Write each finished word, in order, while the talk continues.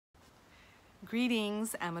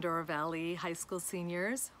Greetings, Amador Valley High School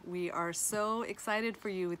seniors. We are so excited for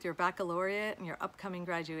you with your baccalaureate and your upcoming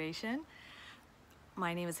graduation.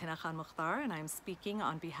 My name is Hina Khan-Mukhtar and I'm speaking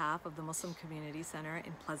on behalf of the Muslim Community Center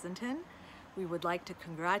in Pleasanton. We would like to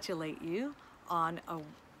congratulate you on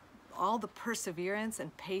all the perseverance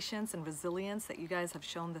and patience and resilience that you guys have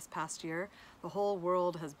shown this past year. The whole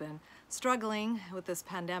world has been struggling with this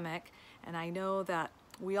pandemic, and I know that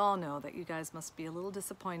we all know that you guys must be a little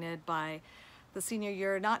disappointed by the senior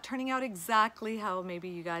year not turning out exactly how maybe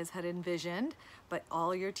you guys had envisioned, but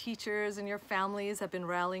all your teachers and your families have been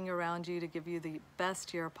rallying around you to give you the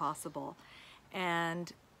best year possible. And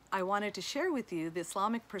I wanted to share with you the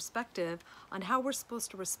Islamic perspective on how we're supposed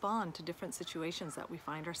to respond to different situations that we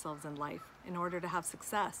find ourselves in life in order to have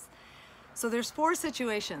success. So there's 4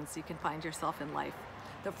 situations you can find yourself in life.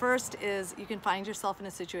 The first is you can find yourself in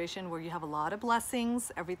a situation where you have a lot of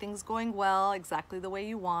blessings, everything's going well, exactly the way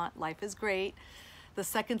you want, life is great. The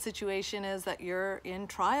second situation is that you're in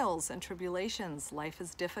trials and tribulations, life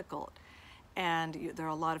is difficult, and there are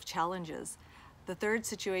a lot of challenges. The third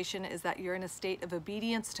situation is that you're in a state of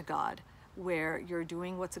obedience to God, where you're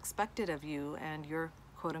doing what's expected of you and you're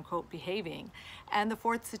quote-unquote behaving. And the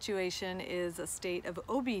fourth situation is a state of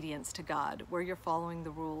obedience to God, where you're following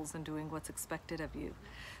the rules and doing what's expected of you.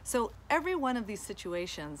 So every one of these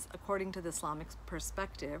situations, according to the Islamic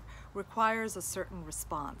perspective, requires a certain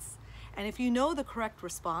response. And if you know the correct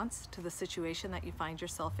response to the situation that you find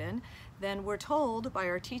yourself in, then we're told by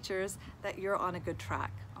our teachers that you're on a good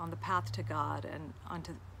track, on the path to God and on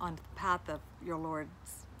the path of your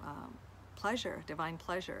Lord's pleasure, divine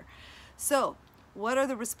pleasure. So what are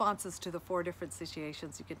the responses to the 4 different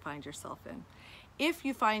situations you can find yourself in? If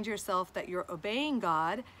you find yourself that you're obeying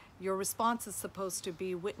God, your response is supposed to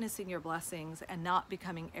be witnessing your blessings and not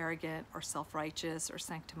becoming arrogant or self-righteous or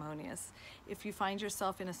sanctimonious. If you find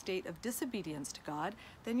yourself in a state of disobedience to God,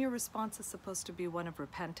 then your response is supposed to be one of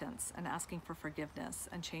repentance and asking for forgiveness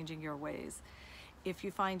and changing your ways. If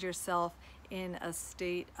you find yourself in a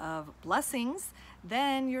state of blessings,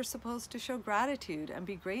 then you're supposed to show gratitude and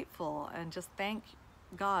be grateful and just thank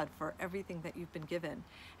God for everything that you've been given.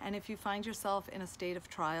 And if you find yourself in a state of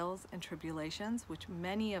trials and tribulations, which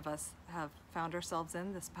many of us have found ourselves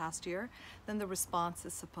in this past year, then the response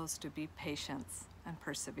is supposed to be patience and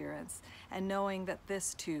perseverance and knowing that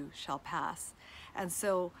this too shall pass. And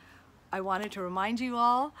so I wanted to remind you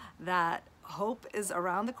all that hope is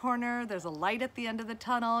around the corner. There's a light at the end of the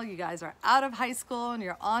tunnel. You guys are out of high school and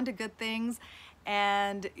you're on to good things,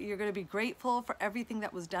 and you're going to be grateful for everything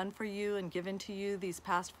that was done for you and given to you these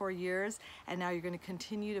past 4 years, and now you're going to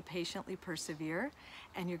continue to patiently persevere,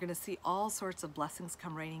 and you're going to see all sorts of blessings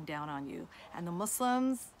come raining down on you. And the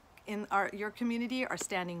Muslims in your community are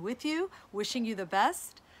standing with you, wishing you the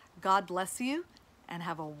best. God bless you, and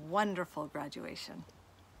have a wonderful graduation.